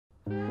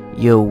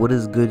Yo, what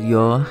is good,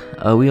 y'all?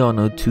 We all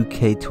know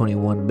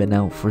 2K21 been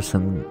out for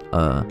some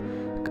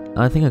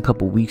I think a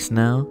couple weeks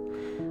now.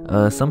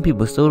 Some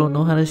people still don't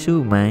know how to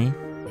shoot, man.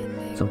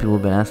 Some people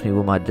have been asking me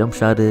what my jump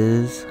shot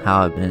is,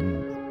 how I've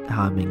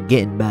been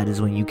getting bad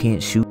is when you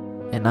can't shoot.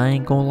 And I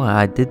ain't gonna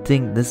lie, I did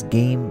think this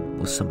game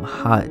was some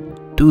hot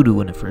doo-doo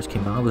when it first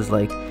came out. I was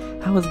like,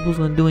 how is supposed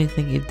to do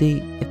anything if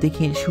they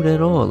can't shoot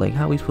at all? Like,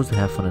 how are we supposed to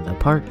have fun in the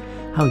park?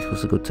 How are we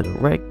supposed to go to the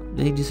rec?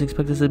 They just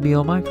expect us to be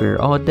on my career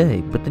all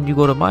day. But then you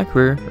go to my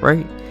career,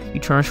 right? You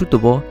try and shoot the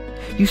ball,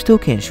 you still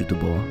can't shoot the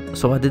ball.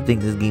 So I did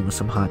think this game was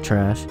some hot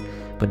trash.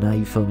 But now,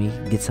 you feel me,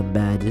 get some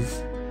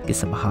badges, get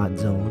some hot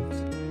zones,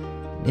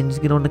 and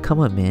just get on the come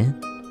up, man.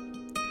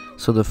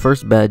 So the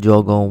first badge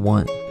y'all gonna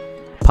want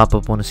pop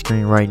up on the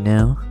screen right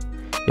now.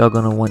 Y'all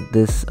gonna want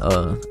this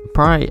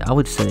probably, I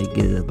would say,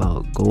 get it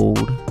about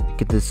gold.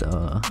 Get this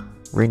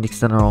range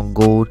extender on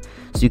gold,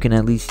 so you can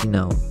at least, you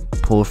know,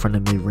 pull from the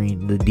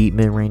mid-range, the deep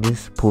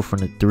mid-ranges, pull from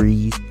the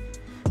threes,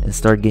 and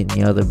start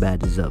getting the other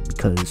badges up.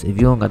 Because if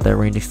you don't got that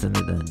range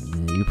extender,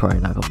 then you probably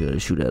not gonna be able to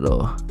shoot at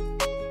all.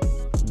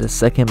 The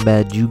second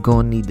badge you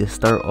gonna need to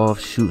start off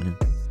shooting,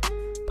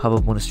 pop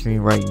up on the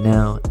screen right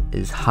now,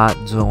 is Hot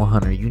Zone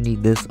Hunter. You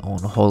need this on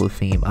Hall of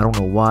Fame. I don't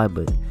know why,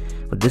 but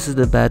this is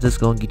the badge that's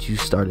gonna get you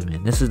started,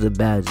 man. This is the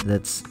badge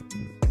that's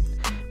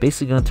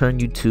basically gonna turn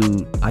you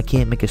to, I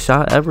can't make a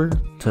shot ever,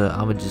 to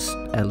I'ma just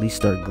at least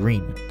start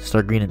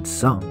greening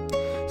some.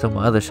 So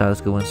my other shot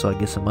is going, so I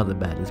get some other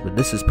badges. But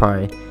this is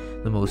probably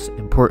the most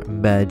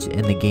important badge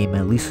in the game,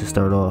 at least to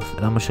start off.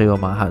 And I'm gonna show you all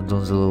my hot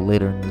zones a little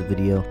later in the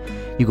video.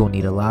 You're gonna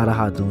need a lot of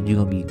hot zones.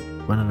 You're gonna be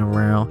running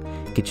around,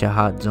 get your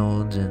hot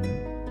zones, and,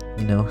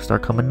 you know,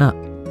 start coming up.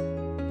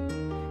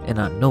 And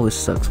I know it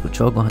sucks, but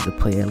y'all gonna have to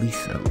play at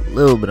least a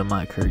little bit of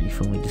my career, you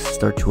feel me, just to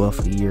start you off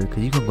for the year.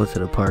 Because you can go to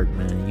the park,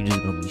 man, you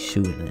just gonna be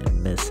shooting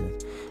and missing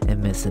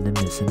and missing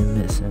and missing and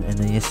missing, and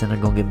then your center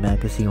gonna get mad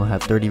because he gonna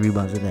have 30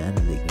 rebounds at the end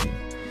of the game.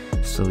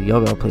 So y'all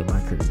gotta play my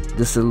career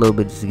just a little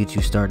bit, just to get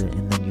you started,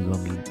 and then you're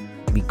gonna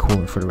be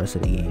cooling for the rest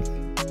of the game.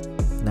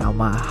 Now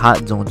my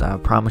hot zones, I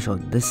promise y'all,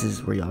 this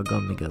is where y'all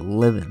gonna make a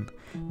living.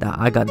 Now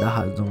I got the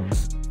hot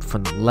zones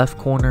from the left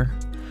corner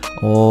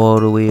all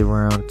the way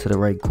around to the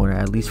right corner,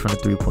 at least from the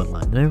 3-point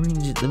line.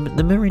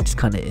 The mid-range is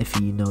kind of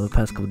iffy, you know. The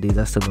past couple days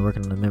I still been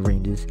working on the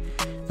mid-ranges.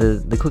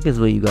 The quickest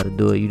way you gotta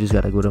do it, you just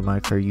gotta go to my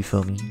career, you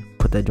feel me,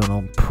 put that joint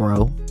on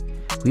pro.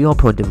 We on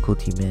pro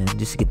difficulty, man,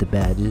 just to get the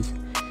badges.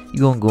 You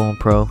gonna go on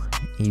pro,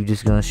 and you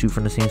just gonna shoot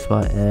from the same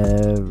spot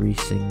every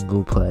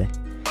single play,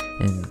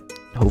 and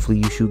hopefully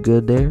you shoot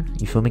good there,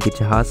 you feel me, get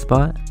your hot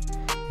spot,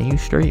 and you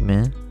straight,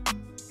 man.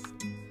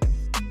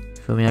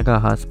 You feel me, I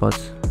got hot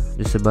spots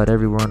just about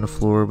everywhere on the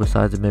floor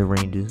besides the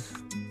mid-ranges.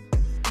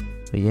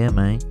 But yeah,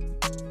 man.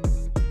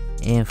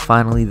 And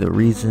finally, the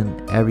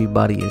reason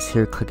everybody is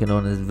here clicking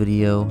on this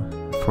video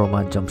for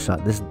my jump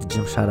shot. This is the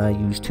jump shot I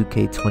use,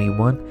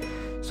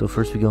 2K21. So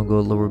first we gonna go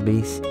lower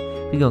base.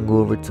 We gonna go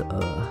over to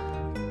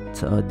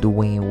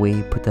Dwayne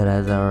Wade, put that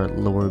as our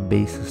lower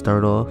base to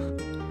start off.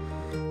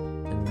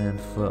 And then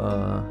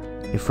for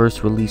your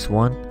first release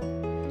one,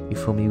 you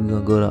feel me, we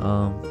gonna go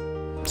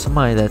to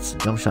somebody that's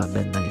jump shot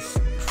been nice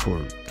for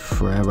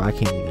forever. I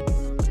can't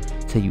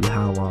even tell you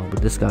how long,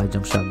 but this guy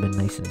jump shot been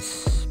nice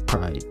since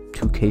probably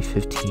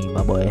 2K15,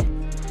 my boy.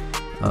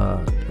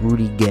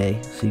 Rudy Gay.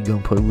 So you're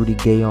gonna put Rudy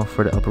Gay on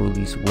for the upper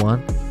release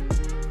 1,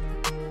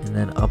 and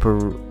then upper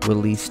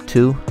release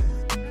 2,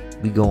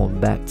 we going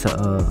back to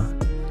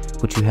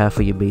what you have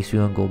for your base. We're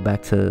gonna go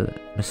back to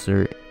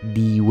Mr.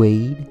 D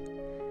Wade.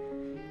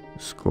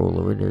 Scroll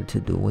over there to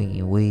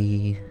Dwayne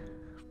Wade.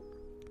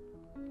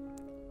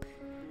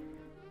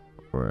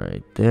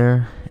 Right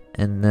there.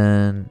 And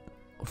then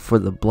for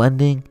the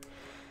blending,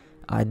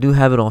 I do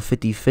have it on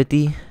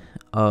 50-50.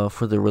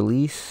 For the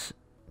release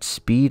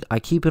speed, I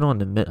keep it on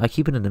the mid. I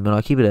keep it in the middle.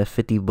 I keep it at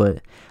 50,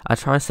 but I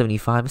try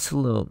 75. It's a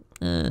little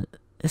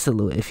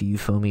iffy, you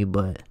feel me?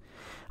 But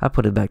I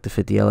put it back to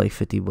 50. I like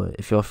 50, but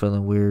if y'all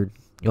feeling weird,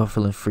 y'all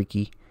feeling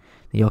freaky,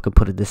 then y'all can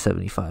put it to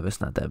 75. It's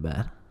not that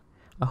bad.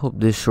 I hope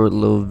this short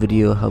little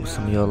video helps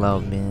some of y'all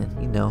out, man.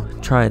 You know,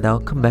 try it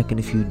out. Come back in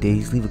a few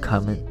days. Leave a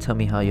comment. Tell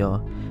me how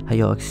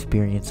y'all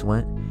experience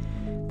went.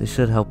 This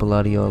should help a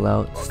lot of y'all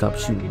out. Stop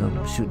shooting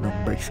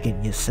them bricks,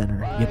 getting your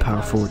center, your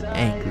power forward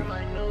angry.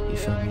 You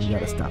feel me? You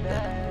gotta stop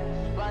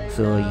that.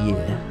 So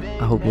yeah,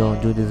 I hope y'all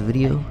enjoyed this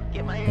video,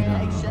 and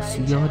I'll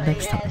see y'all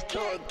next time.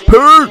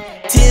 Peace!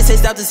 TSA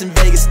stopped us in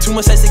Vegas. Too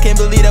much ice, I can't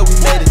believe that we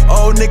made it.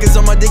 Old niggas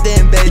on my dick, they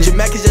embedded. Your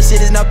Mac, cause your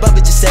shit is not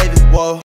bumping, just save it. Whoa.